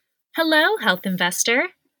Hello, health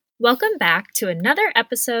investor. Welcome back to another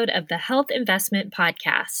episode of the Health Investment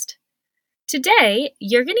Podcast. Today,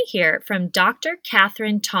 you're going to hear from Dr.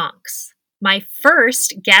 Katherine Tonks, my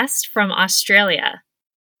first guest from Australia.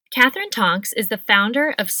 Katherine Tonks is the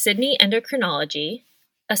founder of Sydney Endocrinology,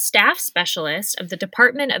 a staff specialist of the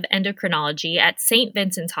Department of Endocrinology at St.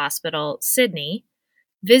 Vincent's Hospital, Sydney,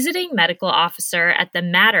 visiting medical officer at the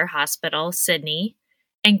Mater Hospital, Sydney,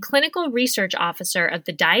 and clinical research officer of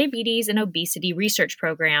the Diabetes and Obesity Research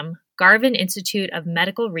Program, Garvan Institute of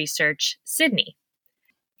Medical Research, Sydney.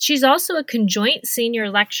 She's also a conjoint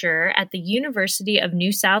senior lecturer at the University of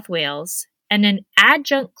New South Wales and an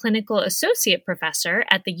adjunct clinical associate professor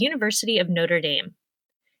at the University of Notre Dame.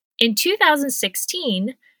 In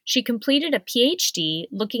 2016, she completed a PhD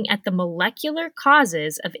looking at the molecular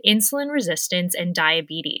causes of insulin resistance and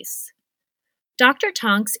diabetes. Dr.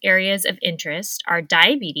 Tonks' areas of interest are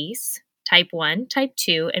diabetes, type 1, type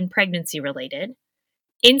 2, and pregnancy-related,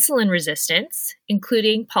 insulin resistance,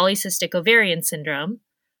 including polycystic ovarian syndrome,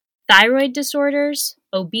 thyroid disorders,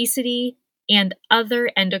 obesity, and other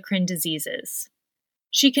endocrine diseases.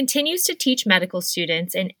 She continues to teach medical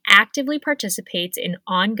students and actively participates in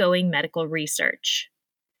ongoing medical research.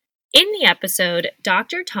 In the episode,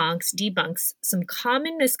 Dr. Tonks debunks some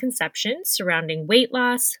common misconceptions surrounding weight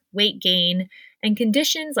loss, weight gain, and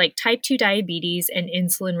conditions like type 2 diabetes and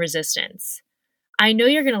insulin resistance. I know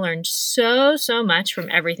you're going to learn so much from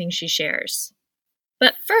everything she shares.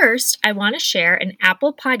 But first, I want to share an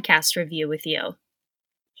Apple Podcast review with you.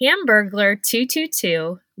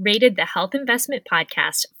 Hamburglar222 rated the Health Investment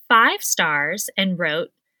Podcast 5 stars and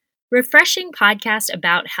wrote, "Refreshing podcast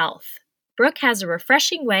about health. Brooke has a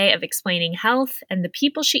refreshing way of explaining health, and the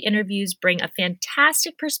people she interviews bring a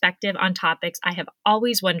fantastic perspective on topics I have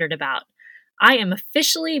always wondered about. I am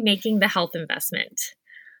officially making the health investment."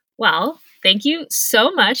 Well, thank you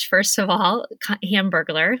so much, first of all,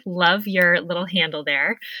 Hamburglar. Love your little handle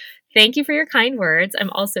there. Thank you for your kind words.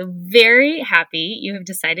 I'm also very happy you have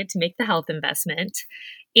decided to make the health investment.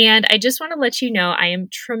 And I just want to let you know I am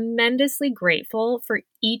tremendously grateful for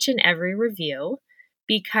each and every review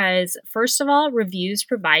because, first of all, reviews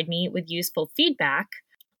provide me with useful feedback,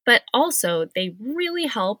 but also they really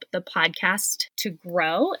help the podcast to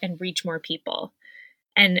grow and reach more people.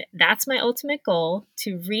 And that's my ultimate goal,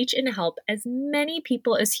 to reach and help as many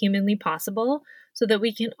people as humanly possible so that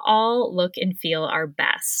we can all look and feel our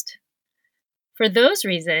best. For those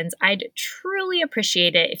reasons, I'd truly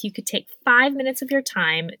appreciate it if you could take 5 minutes of your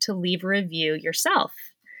time to leave a review yourself.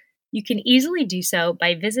 You can easily do so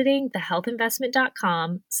by visiting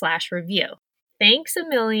thehealthinvestment.com/review. Thanks a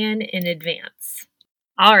million in advance.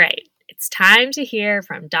 All right, it's time to hear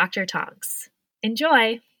from Dr. Tonks.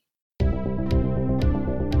 Enjoy!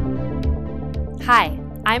 Hi,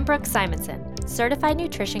 I'm Brooke Simonson, certified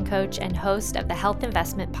nutrition coach and host of the Health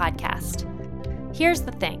Investment Podcast. Here's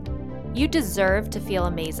the thing, you deserve to feel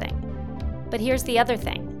amazing. But here's the other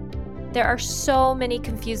thing, there are so many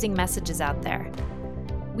confusing messages out there.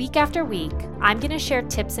 Week after week, I'm going to share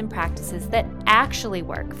tips and practices that actually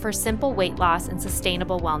work for simple weight loss and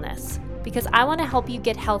sustainable wellness, because I want to help you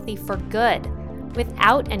get healthy for good,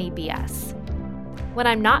 without any BS. When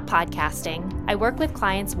I'm not podcasting, I work with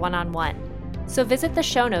clients one-on-one, so visit the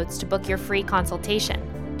show notes to book your free consultation.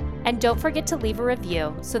 And don't forget to leave a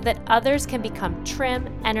review so that others can become trim,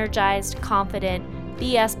 energized, confident,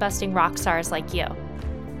 BS-busting rock stars like you.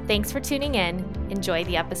 Thanks for tuning in. Enjoy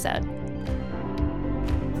the episode.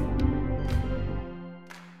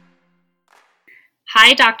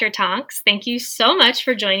 Hi, Dr. Tonks. Thank you so much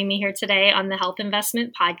for joining me here today on the Health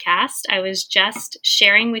Investment Podcast. I was just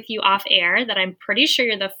sharing with you off air that I'm pretty sure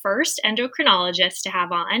you're the first endocrinologist to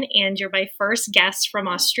have on, and you're my first guest from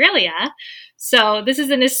Australia. So this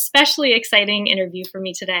is an especially exciting interview for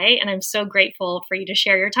me today, and I'm so grateful for you to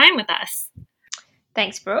share your time with us.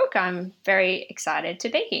 Thanks, Brooke. I'm very excited to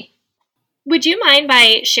be here. Would you mind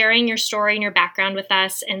by sharing your story and your background with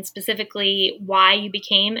us, and specifically why you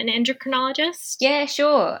became an endocrinologist? Yeah,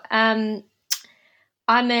 sure. I'm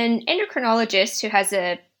an endocrinologist who has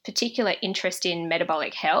a particular interest in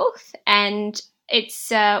metabolic health, and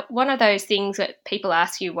it's one of those things that people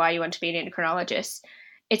ask you why you want to be an endocrinologist.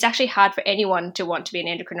 It's actually hard for anyone to want to be an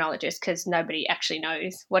endocrinologist because nobody actually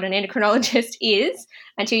knows what an endocrinologist is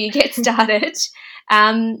until you get started.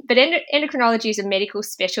 But endocrinology is a medical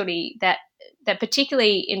specialty that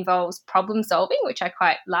particularly involves problem solving, which I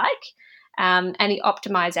quite like, and the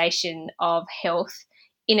optimization of health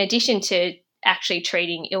in addition to actually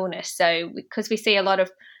treating illness. So because we see a lot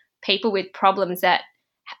of people with problems that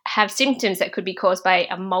have symptoms that could be caused by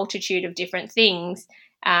a multitude of different things,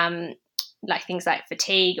 like things like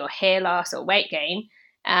fatigue or hair loss or weight gain,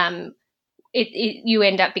 you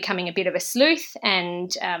end up becoming a bit of a sleuth,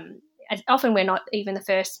 and often we're not even the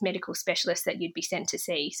first medical specialist that you'd be sent to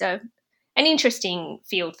see. So an interesting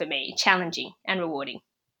field for me, challenging and rewarding.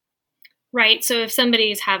 Right. So if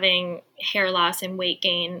somebody's having hair loss and weight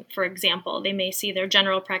gain, for example, they may see their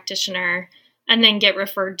general practitioner and then get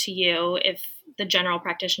referred to you if the general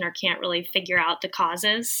practitioner can't really figure out the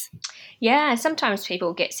causes. Yeah, sometimes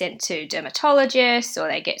people get sent to dermatologists or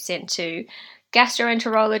they get sent to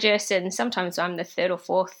gastroenterologists, and sometimes I'm the third or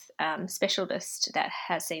fourth specialist that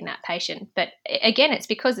has seen that patient. But again, it's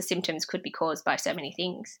because the symptoms could be caused by so many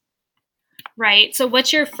things. Right. So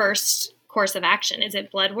what's your first course of action? Is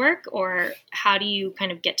it blood work, or how do you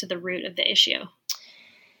kind of get to the root of the issue?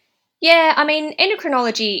 Yeah, I mean,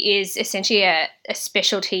 endocrinology is essentially a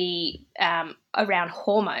specialty around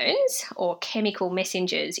hormones or chemical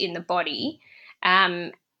messengers in the body.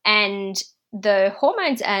 And the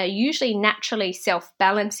hormones are usually naturally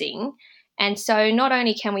self-balancing. And so not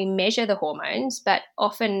only can we measure the hormones, but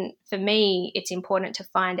often for me, it's important to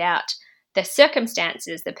find out the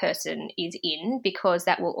circumstances the person is in, because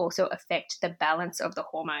that will also affect the balance of the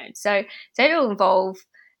hormones. So it'll involve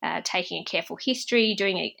taking a careful history,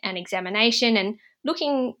 doing an examination, and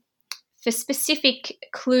looking for specific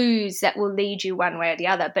clues that will lead you one way or the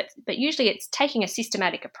other. But usually it's taking a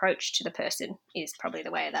systematic approach to the person is probably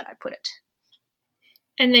the way that I put it.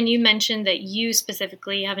 And then you mentioned that you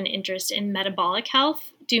specifically have an interest in metabolic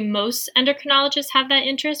health. Do most endocrinologists have that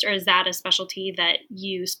interest, or is that a specialty that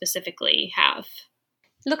you specifically have?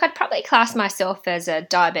 Look, I'd probably class myself as a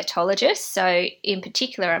diabetologist. So in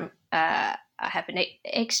particular, I have an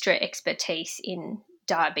extra expertise in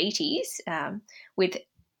diabetes, with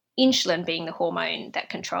insulin being the hormone that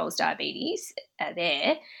controls diabetes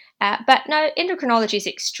there. But no, endocrinology is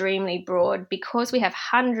extremely broad because we have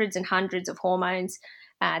hundreds and hundreds of hormones.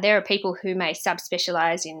 There are people who may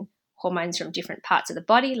subspecialize in hormones from different parts of the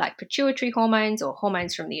body, like pituitary hormones or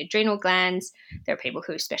hormones from the adrenal glands. There are people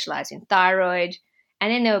who specialize in thyroid.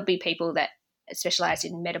 And then there will be people that specialize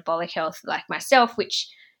in metabolic health, like myself, which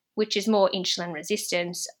is more insulin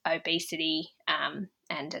resistance, obesity,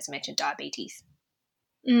 and as I mentioned, diabetes.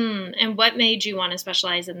 And what made you want to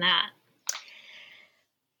specialize in that?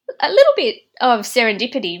 A little bit of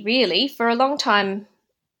serendipity, really. For a long time,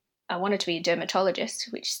 I wanted to be a dermatologist,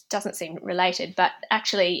 which doesn't seem related, but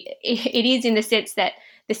actually it is, in the sense that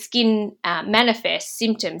the skin manifests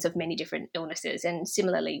symptoms of many different illnesses, and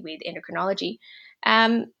similarly with endocrinology.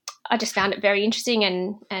 I just found it very interesting,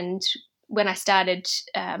 and when I started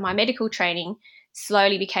my medical training,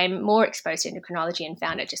 slowly became more exposed to endocrinology and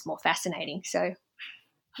found it just more fascinating. So,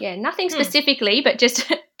 yeah, nothing specifically, but just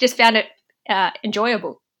found it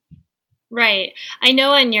enjoyable. Right. I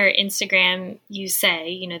know on your Instagram you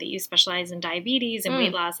say, that you specialize in diabetes and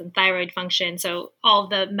weight loss and thyroid function, so all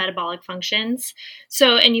the metabolic functions.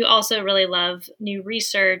 So, and you also really love new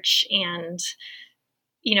research and,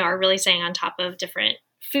 are really staying on top of different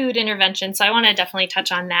food interventions. So I want to definitely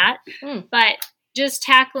touch on that. But just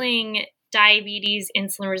tackling diabetes,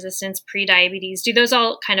 insulin resistance, pre-diabetes, do those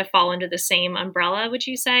all kind of fall under the same umbrella, would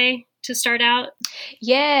you say, to start out?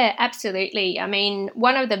 Yeah, absolutely. I mean,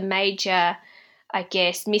 one of the major, I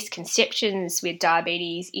guess, misconceptions with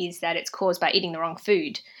diabetes is that it's caused by eating the wrong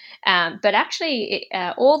food. But actually,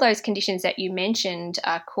 all those conditions that you mentioned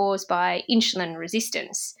are caused by insulin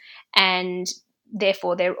resistance. And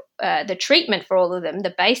therefore, the treatment for all of them,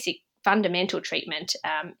 the basic fundamental treatment,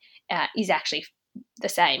 is actually the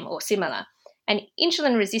same or similar. And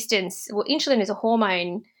insulin resistance, insulin is a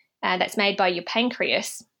hormone that's made by your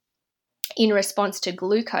pancreas in response to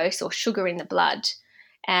glucose or sugar in the blood.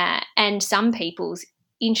 And some people's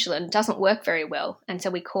insulin doesn't work very well, and so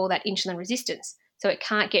we call that insulin resistance. So it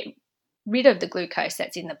can't get rid of the glucose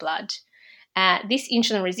that's in the blood. This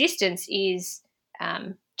insulin resistance is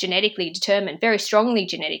genetically determined, very strongly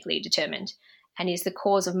genetically determined, and is the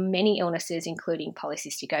cause of many illnesses, including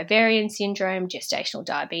polycystic ovarian syndrome, gestational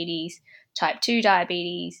diabetes, type 2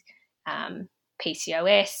 diabetes,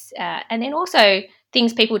 PCOS, and then also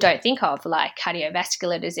things people don't think of, like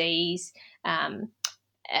cardiovascular disease,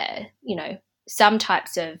 some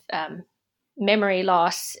types of memory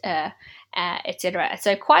loss, etc.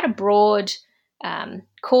 So quite a broad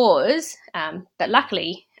cause, but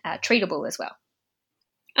luckily treatable as well.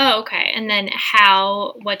 Oh, okay. And then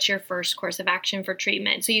what's your first course of action for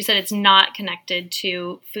treatment? So you said it's not connected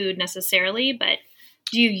to food necessarily, but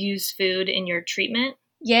do you use food in your treatment?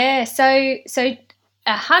 Yeah, so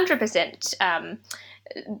 100%.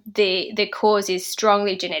 The cause is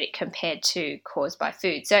strongly genetic compared to caused by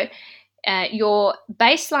food. So your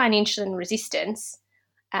baseline insulin resistance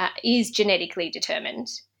is genetically determined,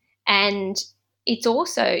 and it's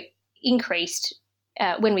also increased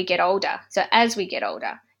when we get older. So as we get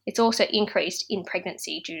older, it's also increased in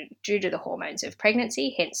pregnancy due to the hormones of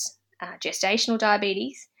pregnancy, hence gestational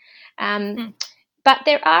diabetes. But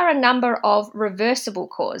there are a number of reversible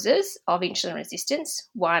causes of insulin resistance,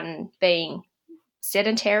 one being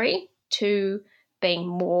sedentary, two being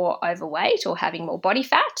more overweight or having more body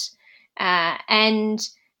fat, and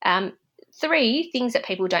three, things that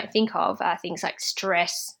people don't think of are things like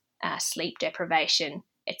stress, sleep deprivation,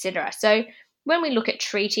 etc. So when we look at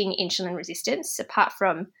treating insulin resistance, apart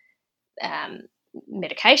from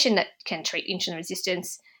medication that can treat insulin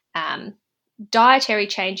resistance, dietary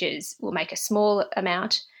changes will make a small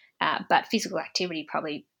amount, but physical activity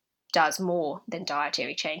probably does more than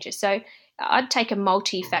dietary changes. So I'd take a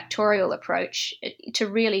multifactorial approach to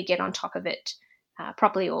really get on top of it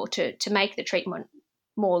properly, or to make the treatment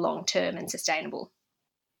more long-term and sustainable.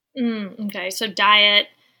 Okay, so diet,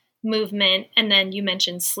 movement, and then you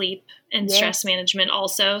mentioned sleep and stress management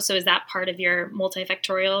also. So is that part of your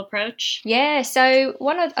multifactorial approach? Yeah, so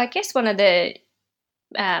one of the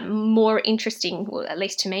more interesting, well, at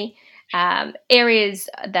least to me, areas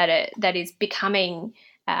that is becoming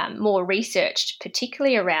more researched,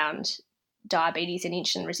 particularly around diabetes and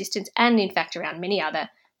insulin resistance, and in fact around many other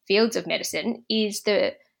fields of medicine, is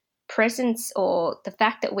the presence or the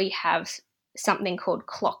fact that we have something called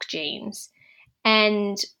clock genes.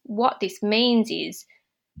 And what this means is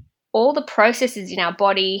all the processes in our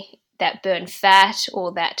body that burn fat,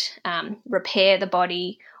 or that repair the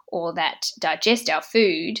body, or that digest our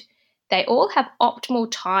food, they all have optimal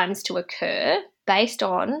times to occur based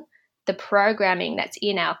on the programming that's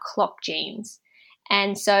in our clock genes.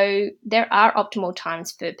 And so there are optimal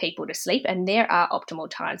times for people to sleep, and there are optimal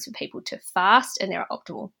times for people to fast, and there are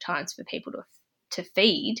optimal times for people to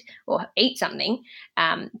feed or eat something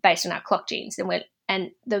based on our clock genes.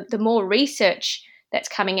 And the more research that's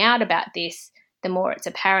coming out about this, the more it's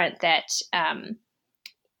apparent that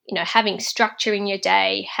having structure in your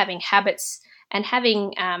day, having habits, and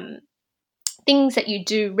having things that you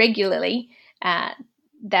do regularly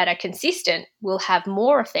that are consistent will have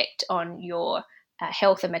more effect on your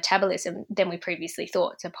health and metabolism than we previously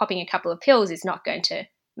thought. So popping a couple of pills is not going to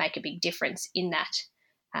make a big difference in that.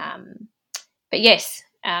 But yes,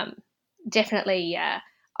 definitely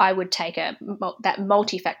I would take that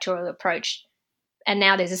multifactorial approach. And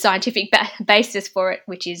now there's a scientific basis for it,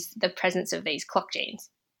 which is the presence of these clock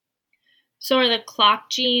genes. So are the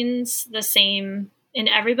clock genes the same in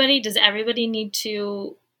everybody? Does everybody need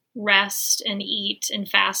to rest and eat and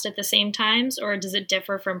fast at the same times, or does it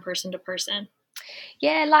differ from person to person?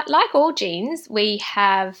 Yeah, like all genes, we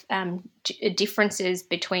have differences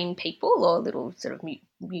between people, or little sort of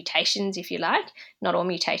mutations, if you like. Not all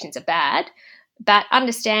mutations are bad, but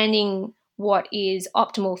understanding what is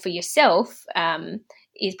optimal for yourself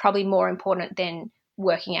is probably more important than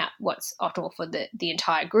working out what's optimal for the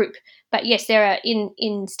entire group. But yes, there are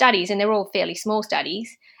in studies, and they're all fairly small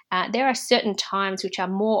studies, there are certain times which are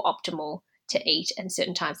more optimal to eat, and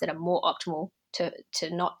certain times that are more optimal to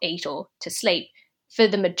not eat or to sleep for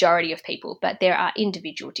the majority of people. But there are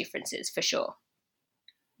individual differences for sure.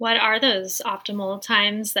 What are those optimal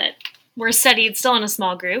times that were studied still in a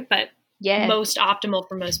small group, but most optimal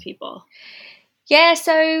for most people? Yeah,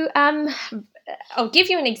 so I'll give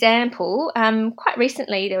you an example. Quite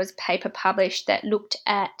recently, there was a paper published that looked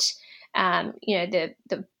at,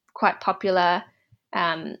 the quite popular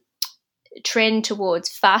trend towards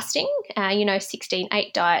fasting.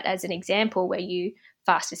 16-8 diet as an example, where you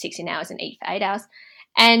fast for 16 hours and eat for 8 hours,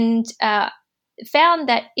 and found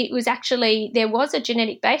that it was actually, there was a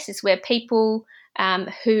genetic basis where people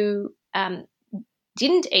who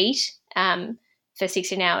didn't eat for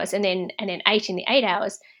 16 hours and then ate in the 8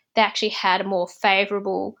 hours, they actually had a more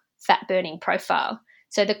favourable fat burning profile.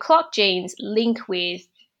 So the clock genes link with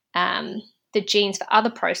the genes for other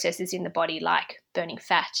processes in the body, like burning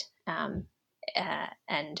fat and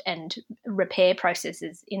repair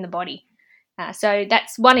processes in the body. So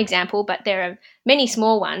that's one example, but there are many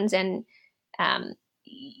small ones, and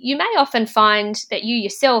you may often find that you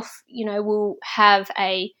yourself, will have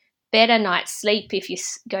a better night's sleep if you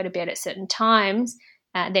go to bed at certain times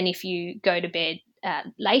than if you go to bed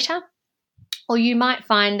later. Or you might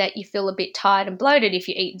find that you feel a bit tired and bloated if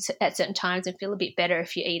you eat at certain times, and feel a bit better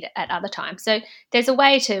if you eat at other times. So there's a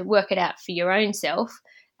way to work it out for your own self,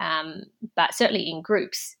 but certainly in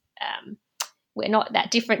groups, we're not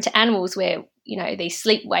that different to animals, where these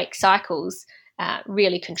sleep-wake cycles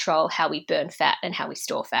really control how we burn fat and how we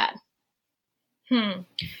store fat.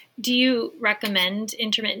 Do you recommend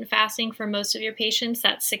intermittent fasting for most of your patients,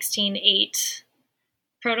 that 16-8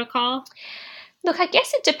 protocol? Look, I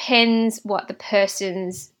guess it depends what the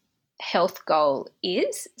person's health goal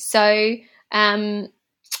is. So I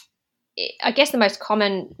guess the most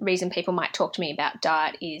common reason people might talk to me about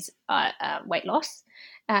diet is weight loss.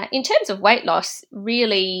 In terms of weight loss,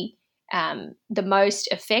 really the most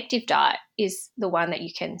effective diet is the one that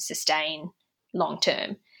you can sustain long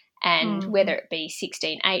term. And whether it be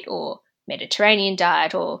 16-8 or Mediterranean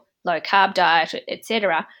diet or low carb diet,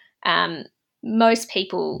 etc., most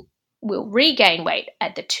people will regain weight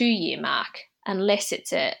at the 2-year mark unless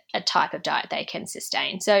it's a type of diet they can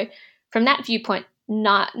sustain. So from that viewpoint,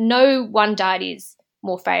 no one diet is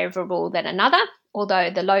more favourable than another, although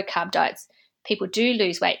the low carb diets, people do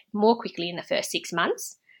lose weight more quickly in the first 6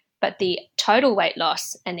 months, but the total weight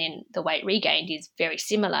loss and then the weight regained is very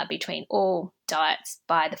similar between all diets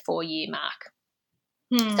by the 4-year mark.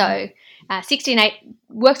 So 16-8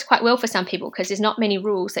 works quite well for some people because there's not many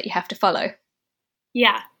rules that you have to follow.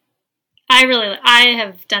 Yeah. I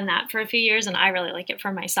have done that for a few years and I really like it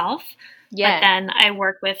for myself. Yeah. But then I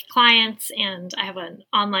work with clients and I have an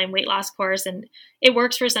online weight loss course and it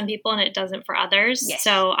works for some people and it doesn't for others. Yes.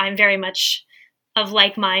 So I'm very much of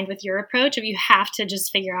like mind with your approach of you have to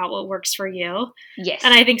just figure out what works for you. Yes.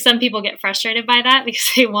 And I think some people get frustrated by that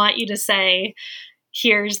because they want you to say,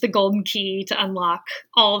 here's the golden key to unlock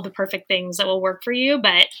all of the perfect things that will work for you.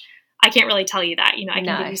 But I can't really tell you that. I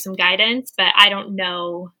can give you some guidance, but I don't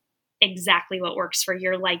know exactly what works for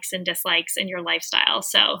your likes and dislikes and your lifestyle.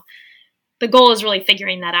 So the goal is really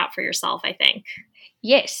figuring that out for yourself, I think.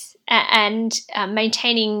 Yes. And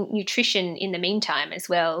maintaining nutrition in the meantime as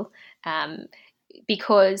well.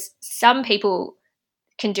 Because some people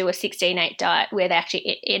can do a 16-8 diet where they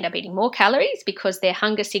actually end up eating more calories because their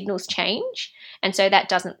hunger signals change. And so that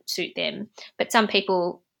doesn't suit them. But some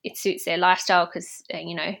people, it suits their lifestyle because,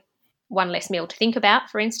 one less meal to think about,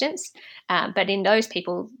 for instance. But in those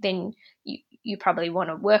people, then you probably want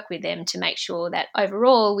to work with them to make sure that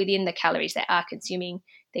overall within the calories they are consuming,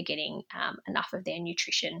 they're getting enough of their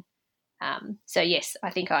nutrition. So yes,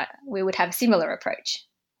 I think we would have a similar approach.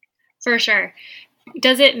 For sure.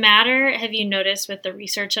 Does it matter, have you noticed with the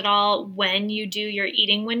research at all, when you do your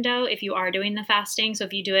eating window, if you are doing the fasting? So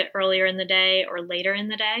if you do it earlier in the day or later in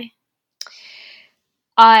the day?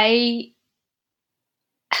 I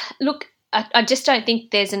just don't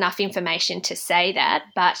think there's enough information to say that.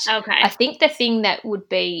 But okay. I think the thing that would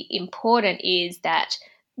be important is that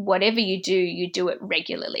whatever you do it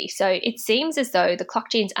regularly. So it seems as though the clock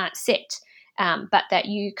genes aren't set, but that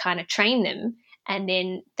you kind of train them and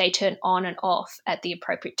then they turn on and off at the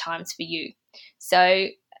appropriate times for you. So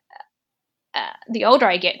the older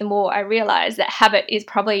I get, the more I realize that habit is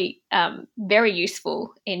probably very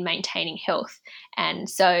useful in maintaining health. And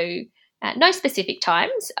so no specific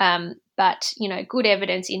times, but, good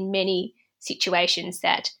evidence in many situations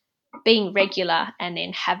that being regular and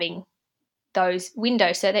then having those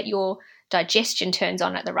windows so that your digestion turns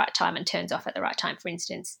on at the right time and turns off at the right time, for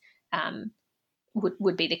instance,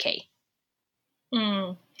 would be the key.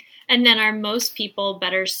 And then are most people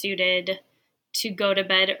better suited to go to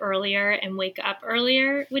bed earlier and wake up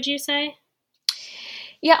earlier, would you say?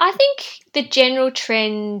 Yeah, I think the general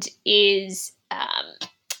trend is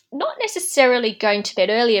not necessarily going to bed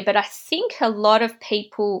earlier, but I think a lot of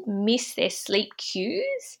people miss their sleep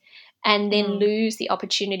cues and then lose the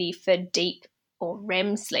opportunity for deep or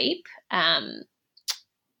REM sleep.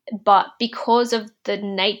 But because of the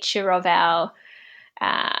nature of our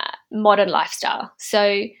modern lifestyle.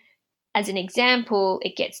 So as an example,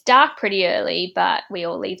 it gets dark pretty early, but we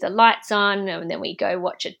all leave the lights on and then we go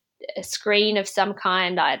watch a screen of some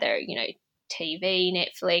kind, either, TV,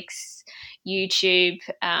 Netflix, YouTube,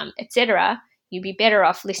 etc. You'd be better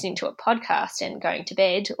off listening to a podcast and going to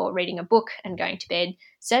bed, or reading a book and going to bed,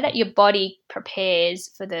 so that your body prepares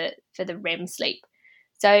for the REM sleep.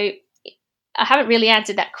 So I haven't really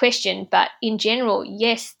answered that question, but in general,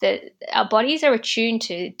 yes, our bodies are attuned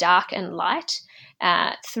to dark and light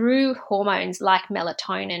through hormones like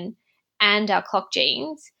melatonin and our clock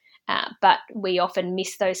genes, but we often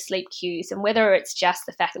miss those sleep cues. And whether it's just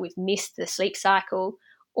the fact that we've missed the sleep cycle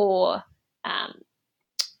or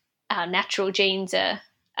our natural genes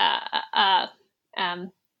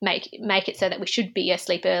make it so that we should be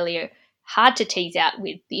asleep earlier, hard to tease out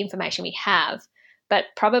with the information we have. But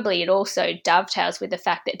probably it also dovetails with the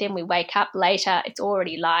fact that then we wake up later, it's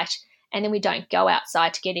already light, and then we don't go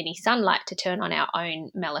outside to get any sunlight to turn on our own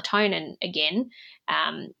melatonin again.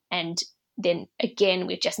 And then again,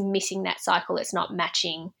 we're just missing that cycle. It's not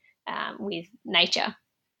matching with nature.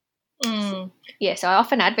 So I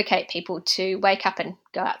often advocate people to wake up and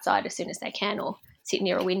go outside as soon as they can, or sit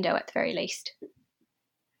near a window at the very least.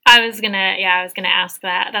 I was gonna ask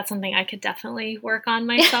that. That's something I could definitely work on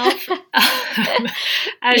myself.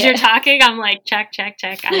 As you're talking, I'm like, check.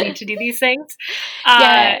 I need to do these things.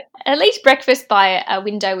 At least breakfast by a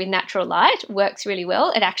window with natural light works really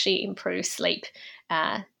well. It actually improves sleep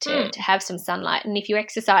to have some sunlight. And if you're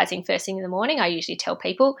exercising first thing in the morning, I usually tell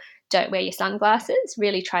people, don't wear your sunglasses.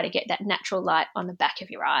 Really try to get that natural light on the back of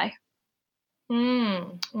your eye.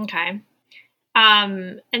 Okay.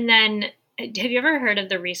 And then, have you ever heard of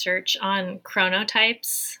the research on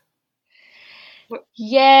chronotypes?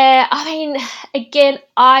 Yeah, I mean, again,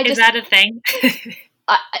 Is that a thing?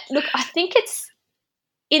 Look, I think it's,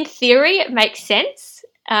 in theory, it makes sense,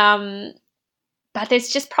 but there's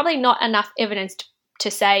just probably not enough evidence to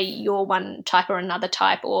say you're one type or another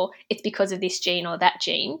type, or it's because of this gene or that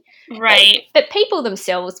gene. Right. But people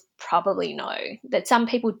themselves probably know that some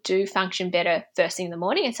people do function better first thing in the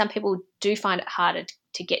morning, and some people do find it harder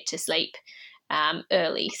to get to sleep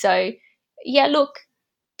early. So, yeah, look,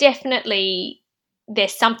 definitely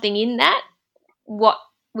there's something in that. What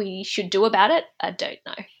we should do about it, I don't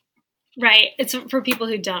know. Right. It's for people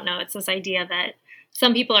who don't know, it's this idea that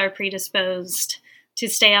some people are predisposed to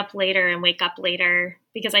stay up later and wake up later,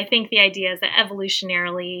 because I think the idea is that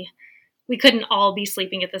evolutionarily we couldn't all be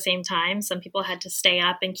sleeping at the same time. Some people had to stay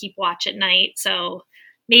up and keep watch at night. So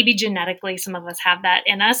maybe genetically some of us have that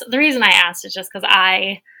in us. The reason I asked is just because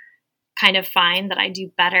I kind of find that I do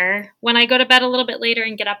better when I go to bed a little bit later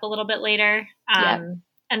and get up a little bit later. And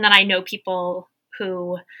then I know people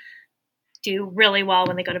who do really well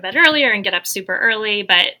when they go to bed earlier and get up super early,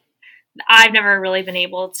 but I've never really been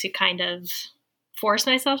able to kind of force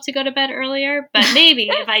myself to go to bed earlier. But maybe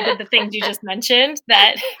if I did the things you just mentioned,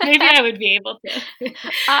 that maybe I would be able to.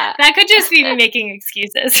 That could just be me making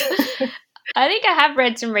excuses. I think I have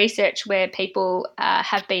read some research where people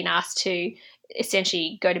have been asked to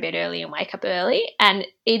essentially go to bed early and wake up early, and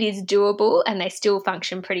it is doable and they still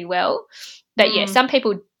function pretty well. But yeah, some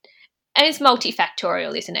people, and it's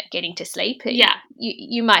multifactorial, isn't it, getting to sleep? Yeah.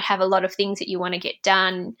 You might have a lot of things that you want to get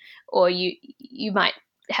done, or you might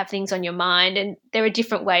have things on your mind, and there are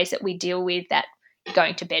different ways that we deal with that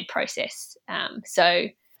going to bed process. So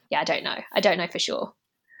yeah, I don't know for sure.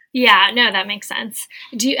 Yeah, no, that makes sense.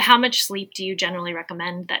 How much sleep do you generally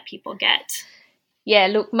recommend that people get? Yeah,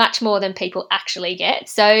 look, much more than people actually get.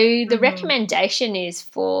 So the recommendation is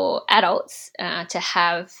for adults to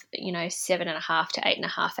have, 7.5 to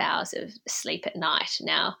 8.5 hours of sleep at night.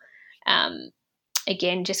 Now,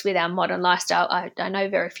 again, just with our modern lifestyle, I know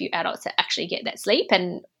very few adults that actually get that sleep,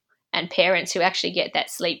 and parents who actually get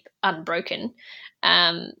that sleep unbroken.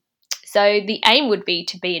 So the aim would be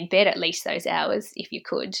to be in bed at least those hours if you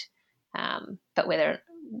could. But whether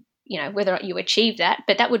or not you achieve that,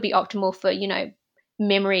 but that would be optimal for,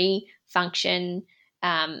 memory function,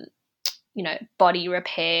 body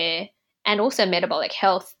repair, and also metabolic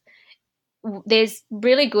health. There's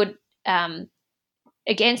really good,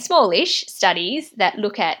 again, smallish studies that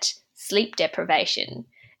look at sleep deprivation,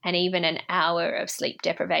 and even an hour of sleep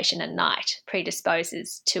deprivation a night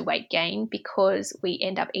predisposes to weight gain, because we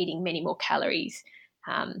end up eating many more calories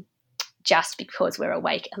just because we're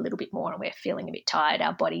awake a little bit more and we're feeling a bit tired.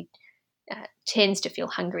 Our body tends to feel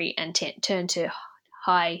hungry and turn to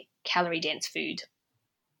high calorie dense food.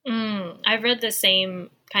 I've read the same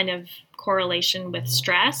kind of correlation with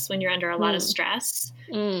stress when you're under a lot of stress.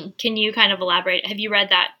 Can you kind of elaborate? Have you read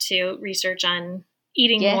that too? Research on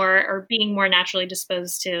eating more or being more naturally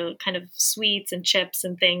disposed to kind of sweets and chips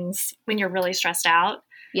and things when you're really stressed out?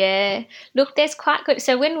 Yeah. Look, there's quite good.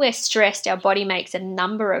 So when we're stressed, our body makes a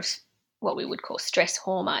number of what we would call stress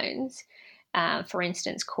hormones, for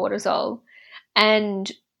instance, cortisol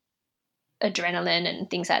and adrenaline and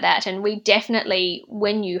things like that. And we definitely,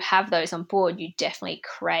 when you have those on board, you're definitely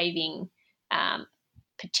craving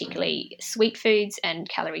particularly sweet foods and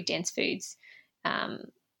calorie dense foods.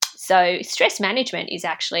 So stress management is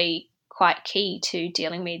actually quite key to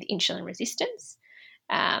dealing with insulin resistance.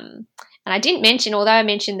 And I didn't mention, although I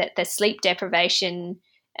mentioned that the sleep deprivation,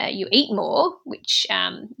 you eat more, which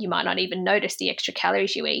you might not even notice the extra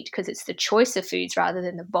calories you eat, because it's the choice of foods rather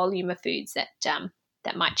than the volume of foods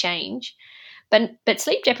that might change. But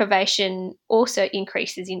sleep deprivation also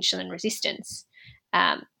increases insulin resistance,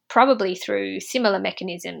 probably through similar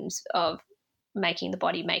mechanisms of making the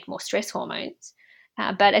body make more stress hormones.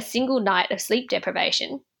 But a single night of sleep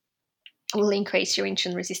deprivation will increase your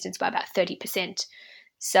insulin resistance by about 30%.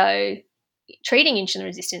 So treating insulin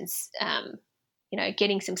resistance,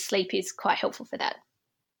 getting some sleep is quite helpful for that.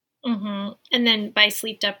 And then by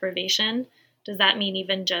sleep deprivation, does that mean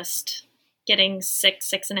even just getting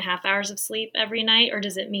 6.5 hours of sleep every night, or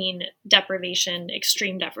does it mean deprivation,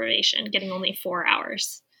 extreme deprivation, getting only 4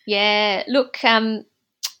 hours? Yeah, look, so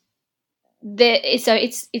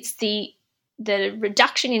it's the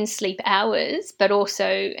reduction in sleep hours, but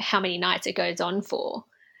also how many nights it goes on for.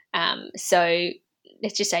 So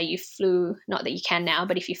let's just say you flew, not that you can now,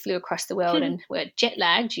 but if you flew across the world and were jet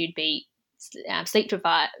lagged, you'd be sleep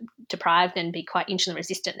deprived and be quite insulin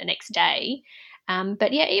resistant the next day.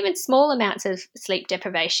 But yeah, even small amounts of sleep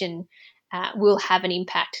deprivation will have an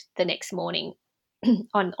impact the next morning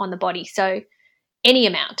on the body. So any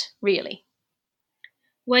amount, really.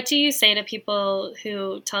 What do you say to people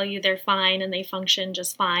who tell you they're fine and they function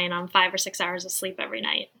just fine on 5 or 6 hours of sleep every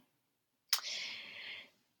night?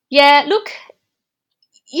 Yeah, look,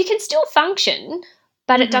 you can still function,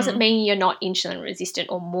 but it doesn't mean you're not insulin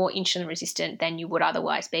resistant or more insulin resistant than you would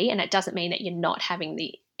otherwise be. And it doesn't mean that you're not having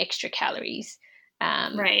the extra calories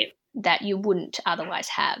Right. that you wouldn't otherwise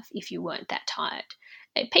have if you weren't that tired.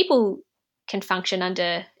 People can function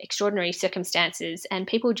under extraordinary circumstances, and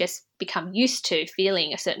people just become used to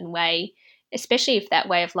feeling a certain way, especially if that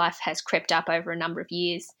way of life has crept up over a number of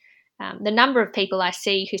years. The number of people I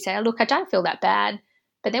see who say, oh, look, I don't feel that bad,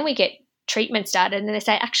 but then we get treatment started and they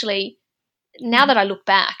say, actually, now that I look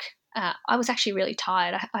back, I was actually really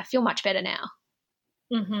tired. I feel much better now.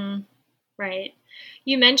 Mm-hmm. Right.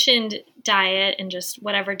 You mentioned diet and just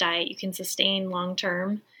whatever diet you can sustain long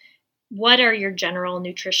term. What are your general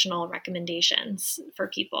nutritional recommendations for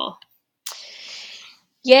people?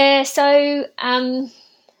 Yeah, so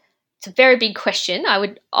it's a very big question. I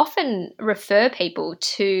would often refer people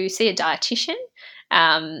to see a dietitian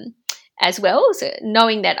as well, so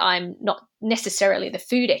knowing that I'm not necessarily the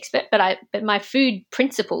food expert, but my food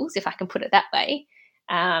principles, if I can put it that way,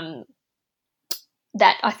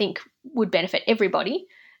 that I think would benefit everybody.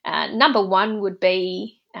 Number one would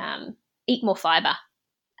be eat more fibre.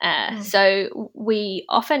 So we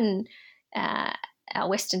often, our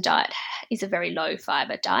Western diet is a very low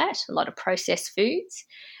fibre diet, a lot of processed foods,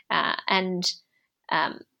 and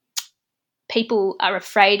people are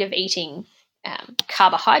afraid of eating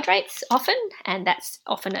carbohydrates often, and that's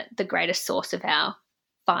often the greatest source of our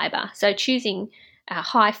fibre. So choosing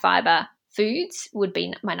high fibre foods would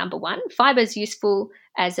be my number one. Fibre is useful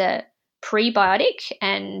as a prebiotic,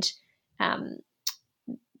 and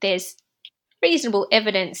there's reasonable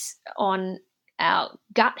evidence on our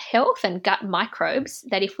gut health and gut microbes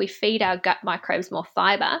that if we feed our gut microbes more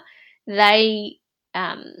fibre, they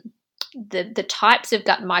the types of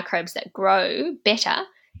gut microbes that grow better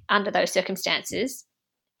under those circumstances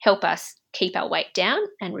help us keep our weight down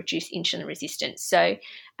and reduce insulin resistance. So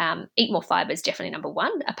eat more fibre is definitely number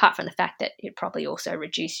one, apart from the fact that it probably also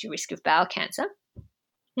reduces your risk of bowel cancer.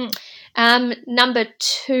 Number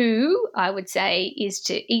two, I would say, is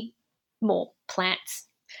to eat more plants.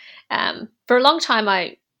 For a long time,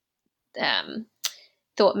 I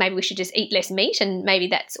thought maybe we should just eat less meat, and maybe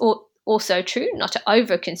that's also true, not to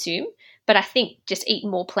overconsume. But I think just eat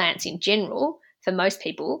more plants in general for most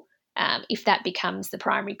people, if that becomes the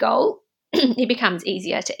primary goal, it becomes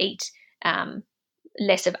easier to eat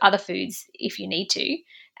less of other foods if you need to.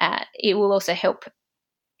 It will also help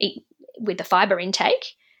eat with the fibre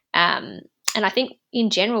intake. And I think in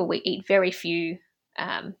general we eat very few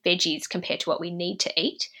veggies compared to what we need to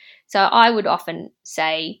eat. So I would often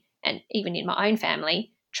say, and even in my own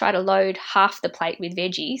family, try to load half the plate with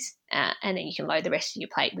veggies, and then you can load the rest of your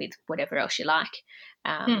plate with whatever else you like.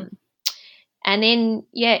 And then,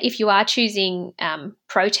 yeah, if you are choosing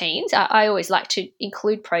proteins, I always like to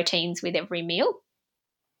include proteins with every meal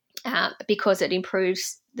because it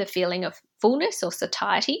improves the feeling of fullness or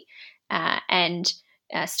satiety and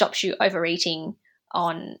stops you overeating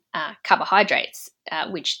on carbohydrates,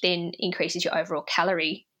 which then increases your overall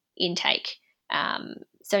calorie intake.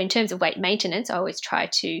 So in terms of weight maintenance, I always try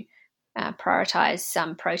to prioritize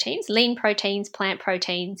some proteins, lean proteins, plant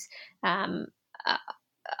proteins.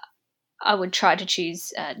 I would try to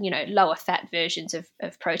choose, lower fat versions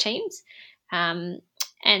of proteins.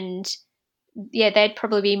 And yeah, they'd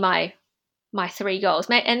probably be my three goals.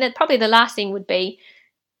 And then probably the last thing would be,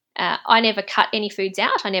 I never cut any foods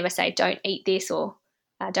out. I never say don't eat this or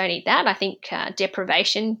don't eat that. I think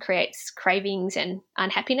deprivation creates cravings and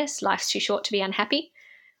unhappiness. Life's too short to be unhappy.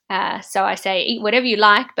 So I say eat whatever you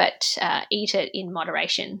like, but eat it in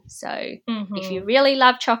moderation. So if you really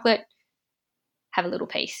love chocolate, have a little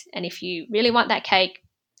piece. And if you really want that cake,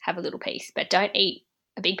 have a little piece. But don't eat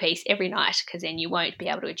a big piece every night, because then you won't be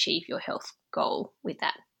able to achieve your health goal with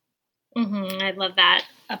that. I love that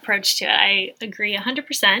approach to it. I agree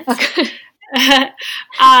 100%. Okay.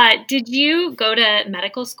 Did you go to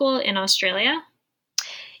medical school in Australia?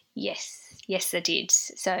 Yes. Yes, I did.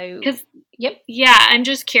 So, Because, yep. yeah, I'm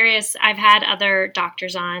just curious. I've had other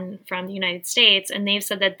doctors on from the United States, and they've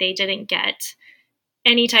said that they didn't get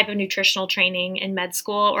any type of nutritional training in med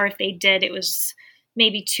school, or if they did, it was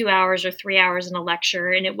maybe 2 hours or 3 hours in a lecture,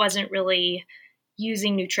 and it wasn't really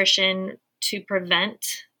using nutrition to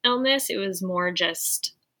prevent illness. It was more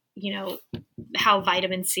just, how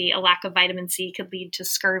a lack of vitamin C could lead to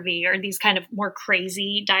scurvy or these kind of more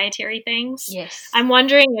crazy dietary things. Yes. I'm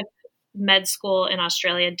wondering if med school in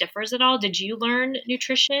Australia differs at all. Did you learn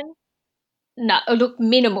nutrition? No, look,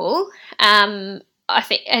 minimal. I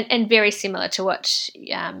think, and very similar to what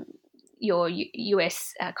your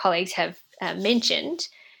US colleagues have mentioned.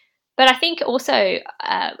 But I think also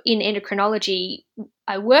in endocrinology,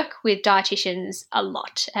 I work with dietitians a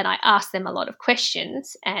lot, and I ask them a lot of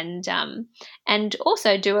questions, and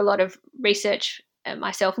also do a lot of research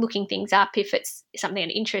myself, looking things up if it's something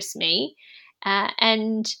that interests me.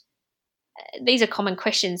 And these are common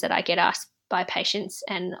questions that I get asked by patients,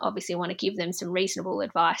 and obviously want to give them some reasonable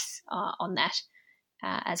advice on that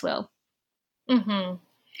as well. Mm-hmm.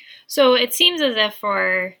 So it seems as if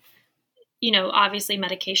for, obviously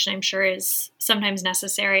medication, I'm sure, is sometimes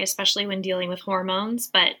necessary, especially when dealing with hormones.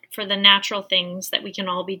 But for the natural things that we can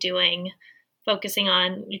all be doing, focusing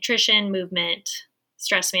on nutrition, movement,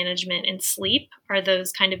 stress management, and sleep, are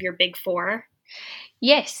those kind of your big four?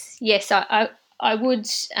 Yes. I would,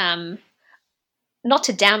 not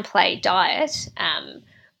to downplay diet,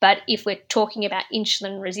 but if we're talking about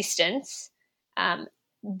insulin resistance,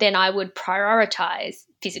 then I would prioritize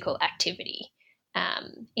physical activity.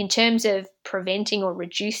 In terms of preventing or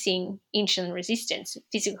reducing insulin resistance,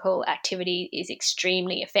 physical activity is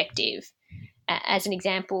extremely effective. As an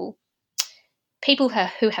example, people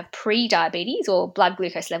who have pre-diabetes or blood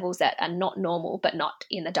glucose levels that are not normal but not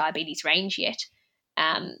in the diabetes range yet,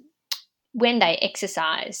 when they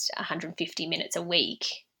exercised 150 minutes a week,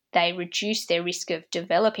 they reduced their risk of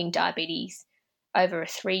developing diabetes over a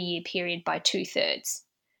 3-year period by 2/3.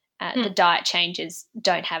 The diet changes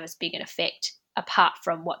don't have as big an effect apart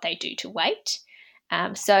from what they do to weight.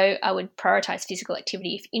 So I would prioritize physical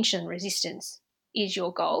activity if insulin resistance is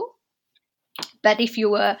your goal. But if you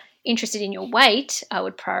were interested in your weight, I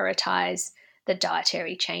would prioritize the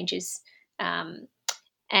dietary changes,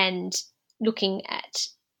 and looking at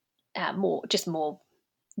more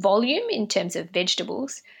volume in terms of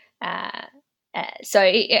vegetables. So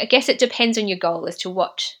I guess it depends on your goal as to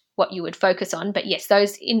what you would focus on. But yes,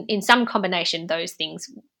 those in some combination, those things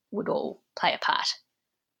would all play a part.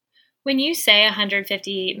 When you say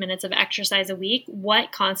 150 minutes of exercise a week,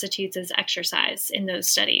 what constitutes as exercise in those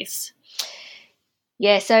studies?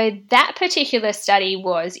 Yeah, so that particular study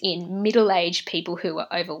was in middle-aged people who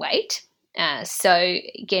were overweight. So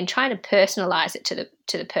again, trying to personalize it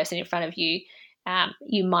to the person in front of you,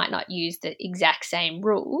 you might not use the exact same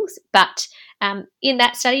rules, but in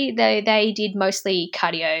that study, they did mostly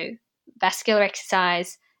cardiovascular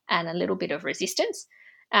exercise and a little bit of resistance.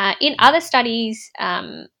 In other studies,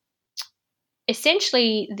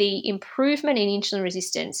 essentially the improvement in insulin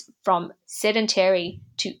resistance from sedentary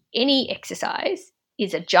to any exercise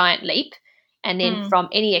is a giant leap. And then from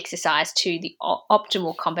any exercise to the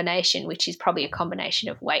optimal combination, which is probably a combination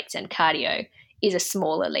of weights and cardio, is a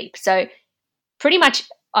smaller leap. So pretty much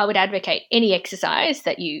I would advocate any exercise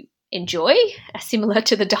that you enjoy, similar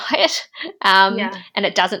to the diet. And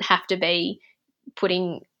it doesn't have to be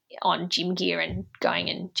putting on gym gear and going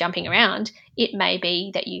and jumping around. It may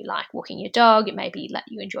be that you like walking your dog. It may be that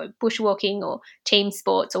you enjoy bushwalking or team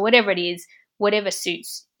sports or whatever it is, whatever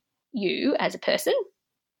suits you as a person.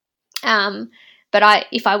 But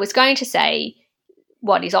if I was going to say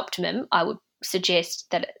what is optimum, I would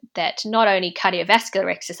suggest that not only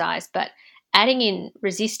cardiovascular exercise, but adding in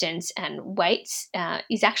resistance and weights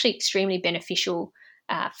is actually extremely beneficial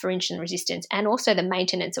for insulin resistance and also the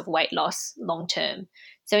maintenance of weight loss long term.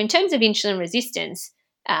 So in terms of insulin resistance,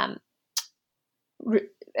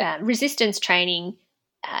 resistance training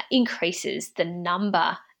increases the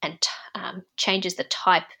number and changes the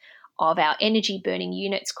type of our energy burning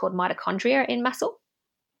units called mitochondria in muscle.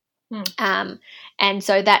 And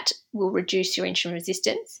so that will reduce your insulin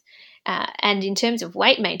resistance. And in terms of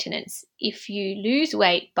weight maintenance, if you lose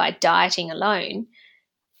weight by dieting alone,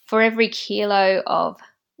 for every kilo of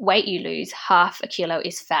weight you lose, half a kilo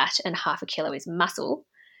is fat and half a kilo is muscle.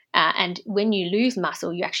 And when you lose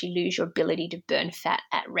muscle, you actually lose your ability to burn fat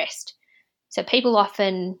at rest. So people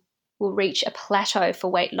often will reach a plateau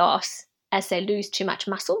for weight loss as they lose too much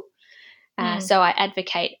muscle. So I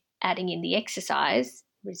advocate adding in the exercise,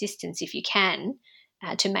 resistance if you can,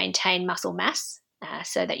 to maintain muscle mass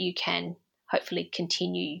so that you can hopefully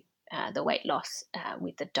continue the weight loss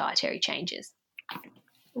with the dietary changes.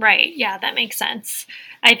 Right. Yeah, that makes sense.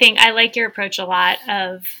 I think I like your approach a lot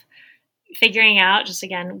of figuring out just,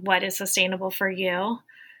 again, what is sustainable for you.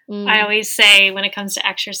 I always say when it comes to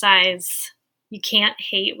exercise, you can't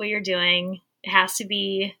hate what you're doing. It has to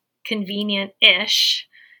be convenient-ish.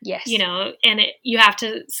 Yes. And you have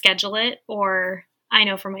to schedule it, or I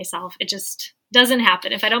know for myself, it just doesn't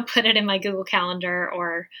happen. If I don't put it in my Google Calendar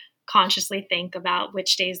or consciously think about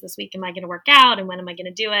which days this week am I going to work out and when am I going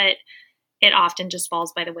to do it, it often just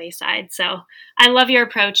falls by the wayside. So I love your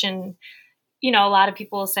approach. And, a lot of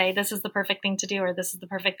people will say this is the perfect thing to do or this is the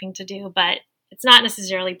perfect thing to do, but it's not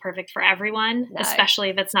necessarily perfect for everyone, especially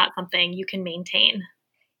if it's not something you can maintain.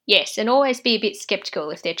 Yes, and always be a bit skeptical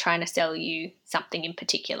if they're trying to sell you something in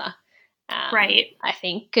particular. Right. I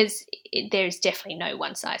think, because there's definitely no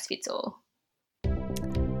one size fits all.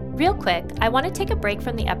 Real quick, I want to take a break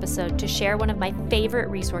from the episode to share one of my favorite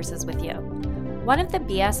resources with you. One of the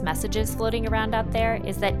BS messages floating around out there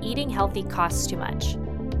is that eating healthy costs too much.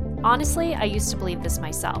 Honestly, I used to believe this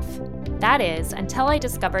myself. That is, until I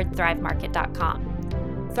discovered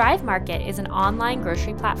ThriveMarket.com. Thrive Market is an online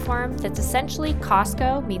grocery platform that's essentially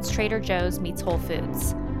Costco meets Trader Joe's meets Whole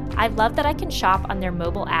Foods. I love that I can shop on their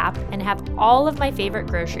mobile app and have all of my favorite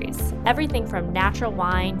groceries, everything from natural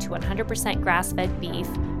wine to 100% grass-fed beef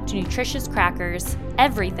to nutritious crackers,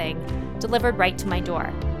 everything delivered right to my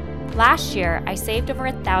door. Last year, I saved over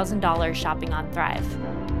 $1,000 shopping on Thrive.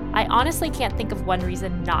 I honestly can't think of one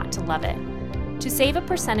reason not to love it. To save a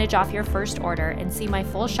percentage off your first order and see my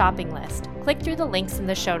full shopping list, click through the links in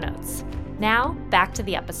the show notes. Now, back to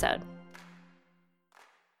the episode.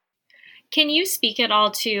 Can you speak at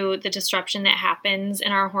all to the disruption that happens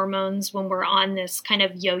in our hormones when we're on this kind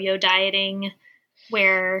of yo-yo dieting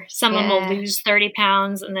where someone will lose 30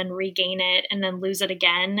 pounds and then regain it and then lose it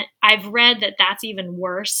again? I've read that that's even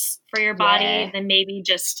worse for your body than maybe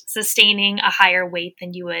just sustaining a higher weight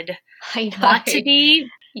than you would want to be.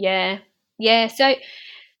 Yeah. Yeah. So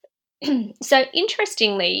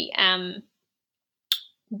interestingly,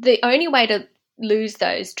 the only way to lose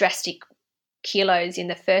those drastic kilos in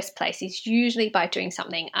the first place is usually by doing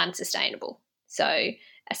something unsustainable. So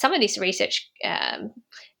some of this research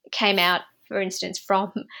came out, for instance,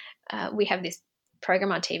 from we have this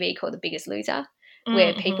program on TV called The Biggest Loser,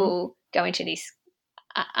 where people go into this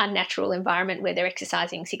unnatural environment where they're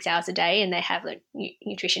exercising 6 hours a day and they have a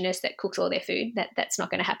nutritionist that cooks all their food. That's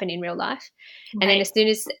not going to happen in real life. Right. And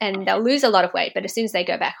then and they'll lose a lot of weight, but as soon as they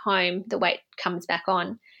go back home, the weight comes back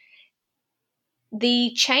on.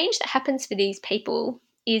 The change that happens for these people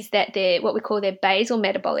is that what we call their basal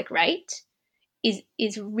metabolic rate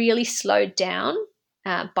is really slowed down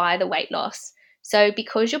by the weight loss. So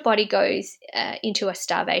because your body goes into a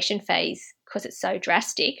starvation phase because it's so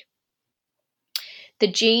drastic,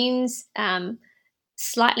 the genes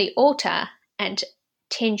slightly alter and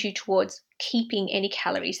tend you towards keeping any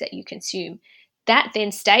calories that you consume. That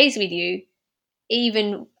then stays with you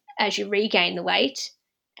even as you regain the weight.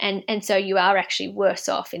 And so you are actually worse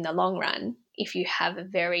off in the long run if you have a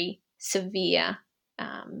very severe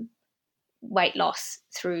weight loss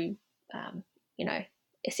through,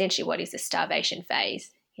 essentially what is the starvation phase.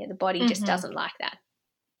 Yeah, the body just doesn't like that.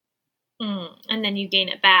 And then you gain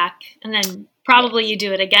it back. And then probably you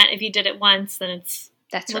do it again. If you did it once, then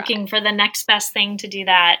that's looking for the next best thing to do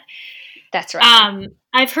that. That's right.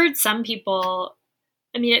 I've heard some people,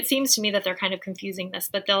 it seems to me that they're kind of confusing this,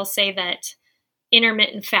 but they'll say that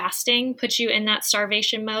intermittent fasting puts you in that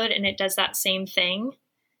starvation mode and it does that same thing.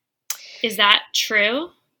 Is that true?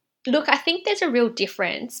 Look, I think there's a real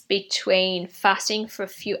difference between fasting for a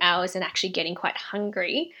few hours and actually getting quite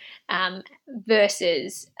hungry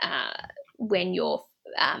versus when you're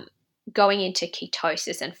going into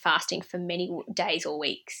ketosis and fasting for many days or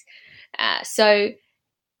weeks. So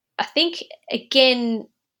I think, again,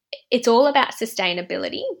 it's all about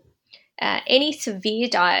sustainability. Any severe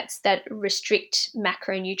diets that restrict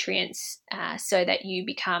macronutrients so that you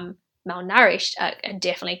become malnourished are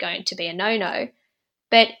definitely going to be a no-no.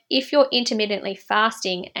 But if you're intermittently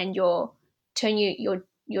fasting and you're turning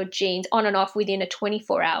your genes on and off within a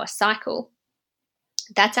 24-hour cycle,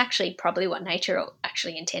 that's actually probably what nature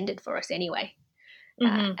actually intended for us anyway.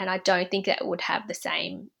 And I don't think that would have the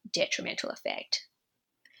same detrimental effect.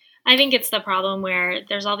 I think it's the problem where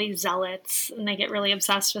there's all these zealots and they get really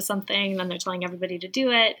obsessed with something and then they're telling everybody to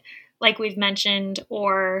do it, like we've mentioned,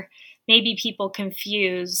 or maybe people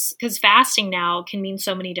confuse, because fasting now can mean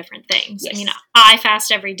so many different things. Yes. I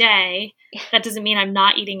fast every day. That doesn't mean I'm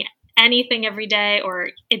not eating anything every day, or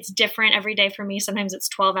it's different every day for me. Sometimes it's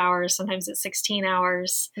 12 hours, sometimes it's 16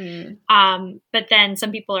 hours. But then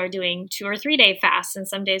some people are doing 2 or 3 day fasts, and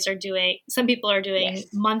some people are doing Yes.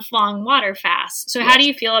 month-long water fasts. So Yes. how do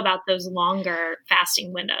you feel about those longer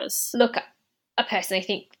fasting windows? Look, I personally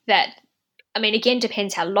think that, I mean, again,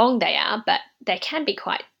 depends how long they are, but they can be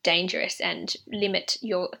quite dangerous and limit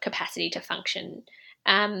your capacity to function.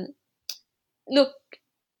 Look,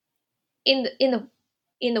 in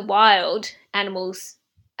the wild, animals,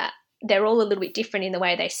 they're all a little bit different in the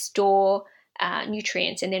way they store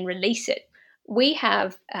nutrients and then release it. We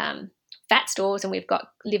have fat stores, and we've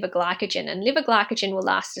got liver glycogen, and liver glycogen will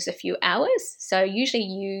last us a few hours. So usually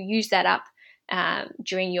you use that up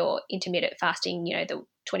during your intermittent fasting, the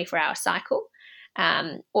 24-hour cycle.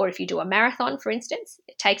 Or if you do a marathon, for instance,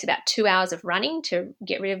 it takes about 2 hours of running to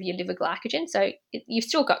get rid of your liver glycogen. So you've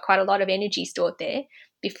still got quite a lot of energy stored there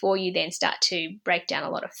before you then start to break down a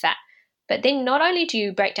lot of fat. But then not only do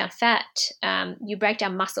you break down fat, you break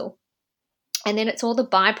down muscle. And then it's all the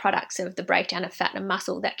byproducts of the breakdown of fat and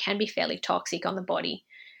muscle that can be fairly toxic on the body.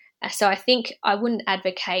 So I think I wouldn't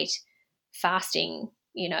advocate fasting,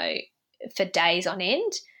 for days on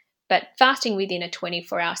end, but fasting within a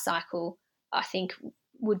 24-hour cycle, I think,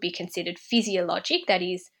 would be considered physiologic. That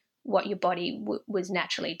is what your body was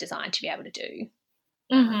naturally designed to be able to do.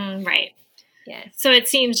 Right. Yeah. So it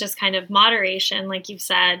seems just kind of moderation, like you've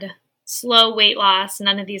said, slow weight loss,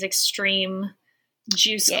 none of these extreme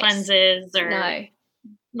juice cleanses or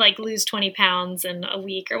like lose 20 pounds in a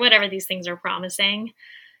week or whatever these things are promising.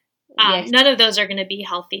 None of those are going to be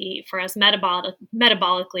healthy for us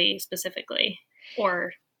metabolically specifically,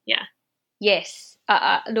 or yeah. Yes.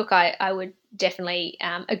 Look, I would definitely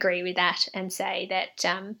agree with that and say that,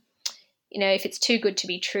 if it's too good to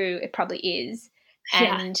be true, it probably is.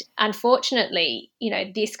 And unfortunately,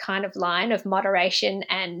 this kind of line of moderation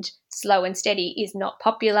and slow and steady is not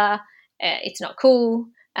popular. It's not cool,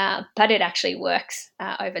 but it actually works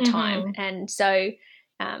over time. And so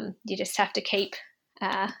you just have to keep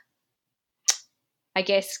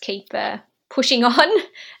pushing on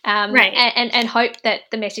and hope that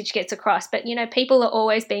the message gets across. But, people are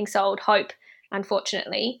always being sold hope,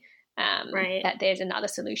 unfortunately, that there's another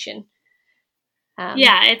solution.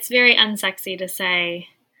 It's very unsexy to say,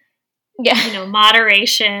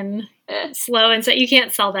 moderation, slow, and so you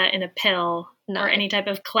can't sell that in a pill or any type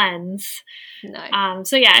of cleanse. No.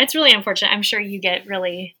 So it's really unfortunate. I'm sure you get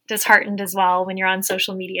really disheartened as well when you're on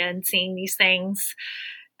social media and seeing these things.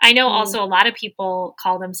 I know also a lot of people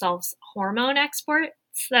call themselves hormone experts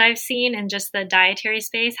that I've seen in just the dietary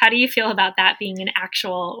space. How do you feel about that, being an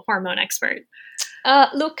actual hormone expert?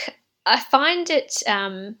 Look, I find it,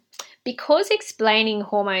 because explaining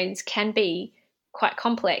hormones can be quite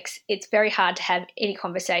complex, it's very hard to have any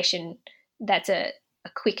conversation that's a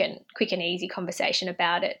quick and easy conversation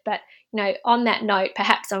about it. But, on that note,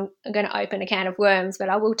 perhaps I'm going to open a can of worms, but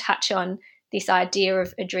I will touch on this idea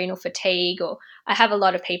of adrenal fatigue. Or I have a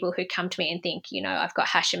lot of people who come to me and think, I've got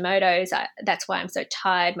Hashimoto's. That's why I'm so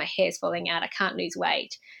tired. My hair's falling out. I can't lose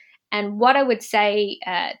weight. And what I would say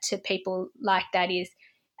to people like that is,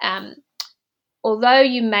 although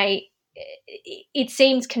it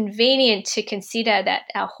seems convenient to consider that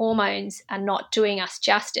our hormones are not doing us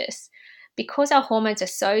justice, because our hormones are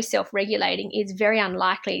so self-regulating, it's very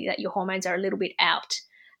unlikely that your hormones are a little bit out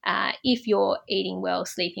if you're eating well,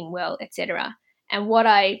 sleeping well, etc. And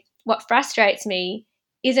what frustrates me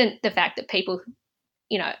isn't the fact that people,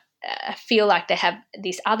 feel like they have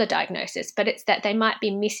this other diagnosis, but it's that they might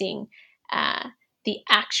be missing the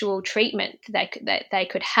actual treatment that they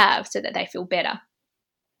could have so that they feel better.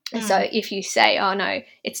 And so if you say, oh no,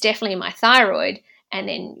 it's definitely my thyroid, and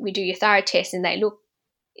then we do your thyroid test and they look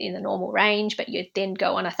in the normal range, but you then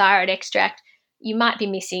go on a thyroid extract, you might be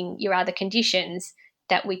missing your other conditions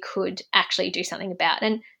that we could actually do something about.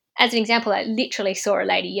 And as an example, I literally saw a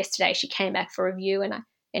lady yesterday. She came back for review, and I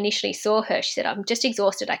initially saw her. She said, I'm just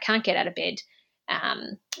exhausted. I can't get out of bed.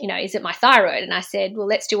 Is it my thyroid? And I said, well,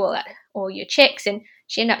 let's do all your checks. And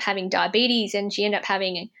she ended up having diabetes, and she ended up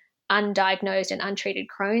having undiagnosed and untreated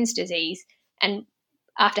Crohn's disease. And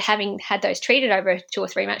after having had those treated over 2 or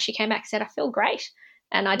 3 months, she came back and said, I feel great.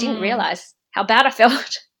 And I didn't realize how bad I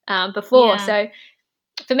felt before. Yeah. So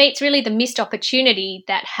for me, it's really the missed opportunity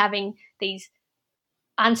that having these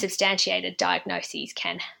unsubstantiated diagnoses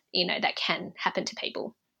can happen to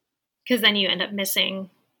people. Because then you end up missing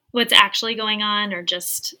what's actually going on, or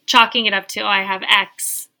just chalking it up to, I have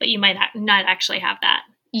X, but you might not actually have that.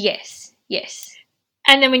 Yes.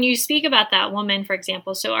 And then when you speak about that woman, for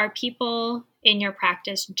example, so are people in your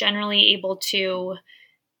practice generally able to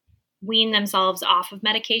wean themselves off of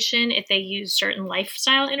medication if they use certain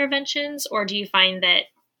lifestyle interventions, or do you find that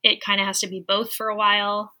it kind of has to be both for a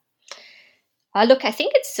while? Look, I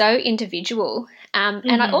think it's so individual.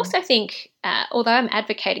 And I also think, although I'm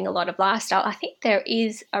advocating a lot of lifestyle, I think there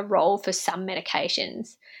is a role for some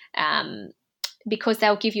medications because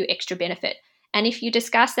they'll give you extra benefit. And if you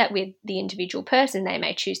discuss that with the individual person, they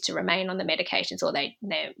may choose to remain on the medications, or they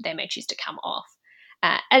may choose to come off.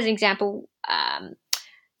 As an example,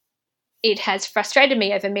 it has frustrated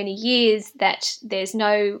me over many years that there's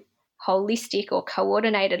no holistic or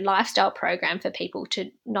coordinated lifestyle program for people to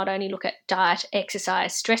not only look at diet,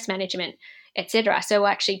 exercise, stress management, etc. So we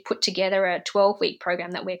actually put together a 12-week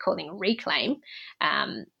program that we're calling Reclaim,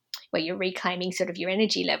 where you're reclaiming sort of your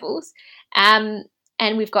energy levels.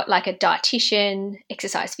 And we've got like a dietitian,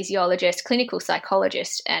 exercise physiologist, clinical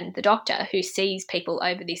psychologist, and the doctor who sees people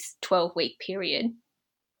over this 12-week period.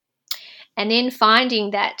 And then finding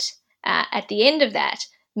that at the end of that,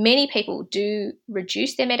 many people do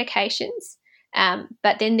reduce their medications,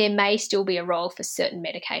 but then there may still be a role for certain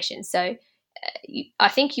medications. So I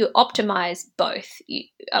think you optimize both.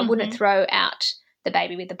 I wouldn't throw out the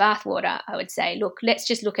baby with the bathwater. I would say, look, let's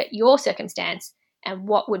just look at your circumstance and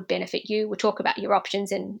what would benefit you. We'll talk about your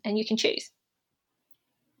options and you can choose.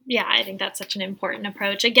 Yeah, I think that's such an important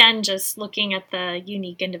approach. Again, just looking at the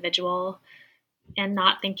unique individual and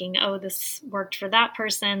not thinking, oh, this worked for that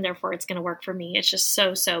person, therefore it's going to work for me. It's just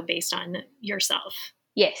so based on yourself.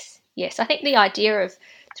 Yes. I think the idea of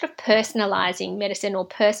sort of personalizing medicine or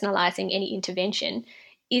personalizing any intervention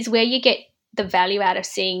is where you get the value out of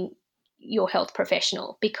seeing your health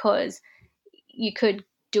professional, because you could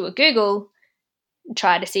do a Google,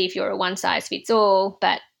 try to see if you're a one size fits all,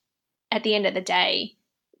 but at the end of the day,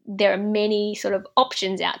 there are many sort of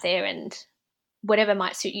options out there, and whatever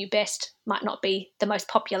might suit you best might not be the most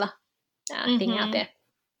popular thing out there.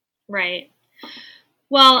 Right.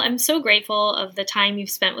 Well, I'm so grateful of the time you've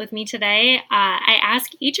spent with me today. I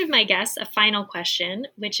ask each of my guests a final question,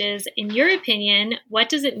 which is, in your opinion, what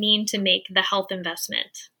does it mean to make the health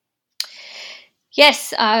investment?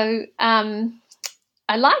 Yes, I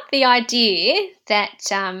like the idea that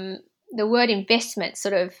the word investment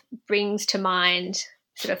sort of brings to mind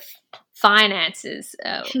sort of finances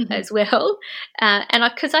as well, and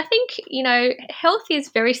because I think health is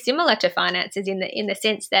very similar to finances in the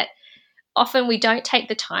sense that often we don't take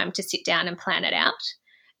the time to sit down and plan it out.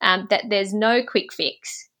 That there's no quick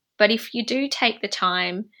fix, but if you do take the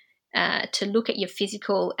time to look at your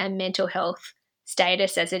physical and mental health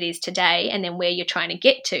status as it is today, and then where you're trying to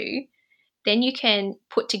get to, then you can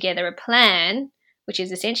put together a plan, which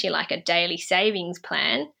is essentially like a daily savings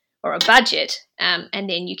plan or a budget, and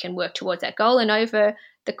then you can work towards that goal. And over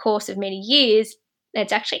the course of many years,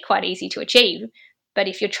 it's actually quite easy to achieve. But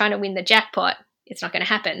if you're trying to win the jackpot, it's not going to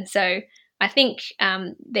happen. So I think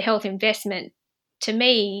the health investment, to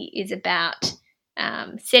me, is about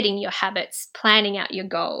setting your habits, planning out your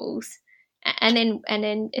goals, and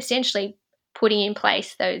then essentially putting in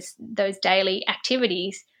place those daily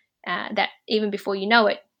activities that even before you know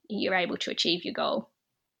it, you're able to achieve your goal.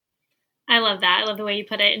 I love that. I love the way you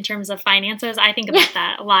put it in terms of finances. I think about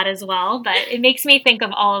that a lot as well, but it makes me think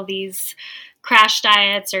of all of these crash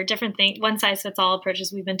diets or different things, one size fits all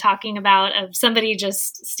approaches we've been talking about, of somebody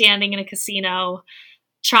just standing in a casino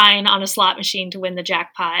trying on a slot machine to win the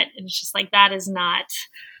jackpot. And it's just like, that is not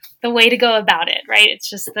the way to go about it, right? It's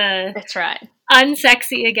just That's right.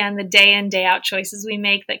 Unsexy, again, the day in, day out choices we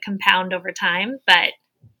make that compound over time, but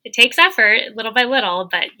it takes effort little by little,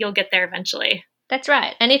 but you'll get there eventually. That's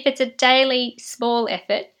right. And if it's a daily small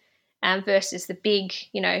effort versus the big,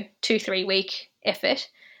 2-3 week effort,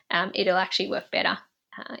 it'll actually work better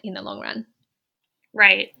in the long run.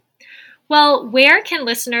 Right. Well, where can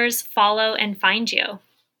listeners follow and find you?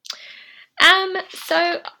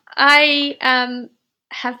 So I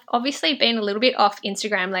have obviously been a little bit off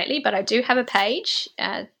Instagram lately, but I do have a page,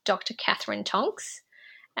 Dr. Katherine Tonks,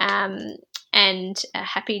 and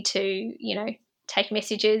happy to, take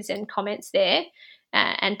messages and comments there.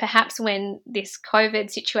 And perhaps when this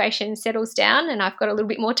COVID situation settles down and I've got a little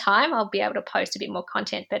bit more time, I'll be able to post a bit more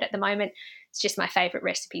content. But at the moment, it's just my favourite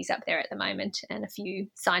recipes up there at the moment, and a few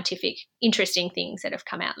scientific, interesting things that have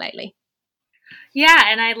come out lately. Yeah,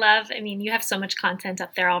 and you have so much content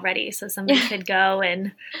up there already, so somebody could go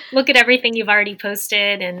and look at everything you've already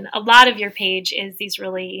posted, and a lot of your page is these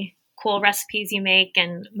really cool recipes you make,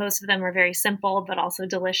 and most of them are very simple but also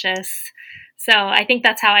delicious. So I think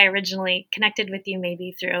that's how I originally connected with you,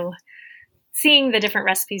 maybe through seeing the different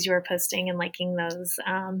recipes you were posting and liking those.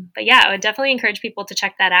 But yeah, I would definitely encourage people to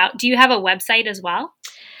check that out. Do you have a website as well?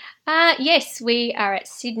 Yes, we are at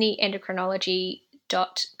sydneyendocrinology.com.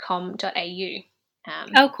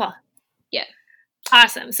 Um, cool. Yeah.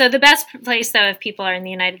 Awesome. So the best place, though, if people are in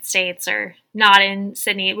the United States or not in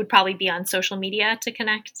Sydney, it would probably be on social media to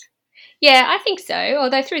connect. Yeah, I think so.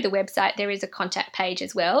 Although through the website there is a contact page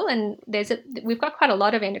as well, and we've got quite a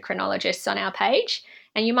lot of endocrinologists on our page,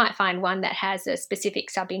 and you might find one that has a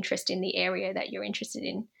specific sub-interest in the area that you're interested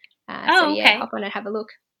in. Okay. Hop on and have a look.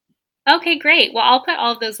 Okay, great. Well, I'll put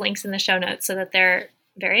all of those links in the show notes so that they're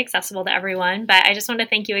very accessible to everyone. But I just want to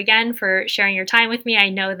thank you again for sharing your time with me. I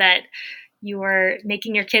know that you were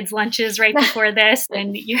making your kids' lunches right before this,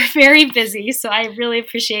 and you're very busy. So I really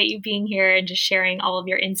appreciate you being here and just sharing all of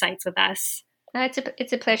your insights with us.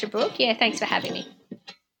 It's a pleasure, Brooke. Yeah, thanks for having me.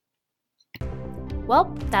 Well,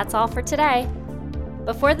 that's all for today.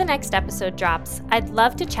 Before the next episode drops, I'd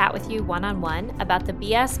love to chat with you one-on-one about the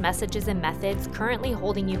BS messages and methods currently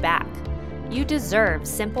holding you back. You deserve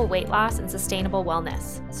simple weight loss and sustainable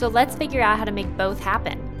wellness, so let's figure out how to make both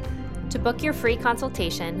happen. To book your free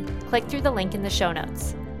consultation, click through the link in the show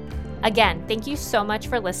notes. Again, thank you so much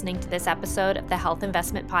for listening to this episode of the Health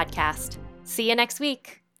Investment Podcast. See you next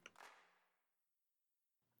week.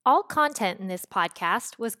 All content in this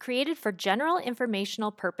podcast was created for general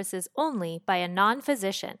informational purposes only by a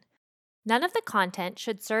non-physician. None of the content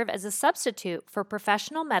should serve as a substitute for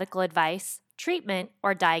professional medical advice, treatment,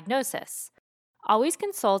 or diagnosis. Always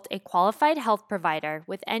consult a qualified health provider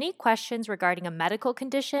with any questions regarding a medical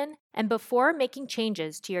condition and before making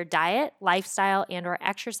changes to your diet, lifestyle, and/or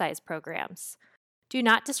exercise programs. Do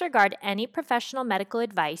not disregard any professional medical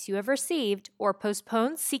advice you have received or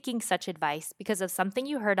postpone seeking such advice because of something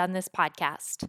you heard on this podcast.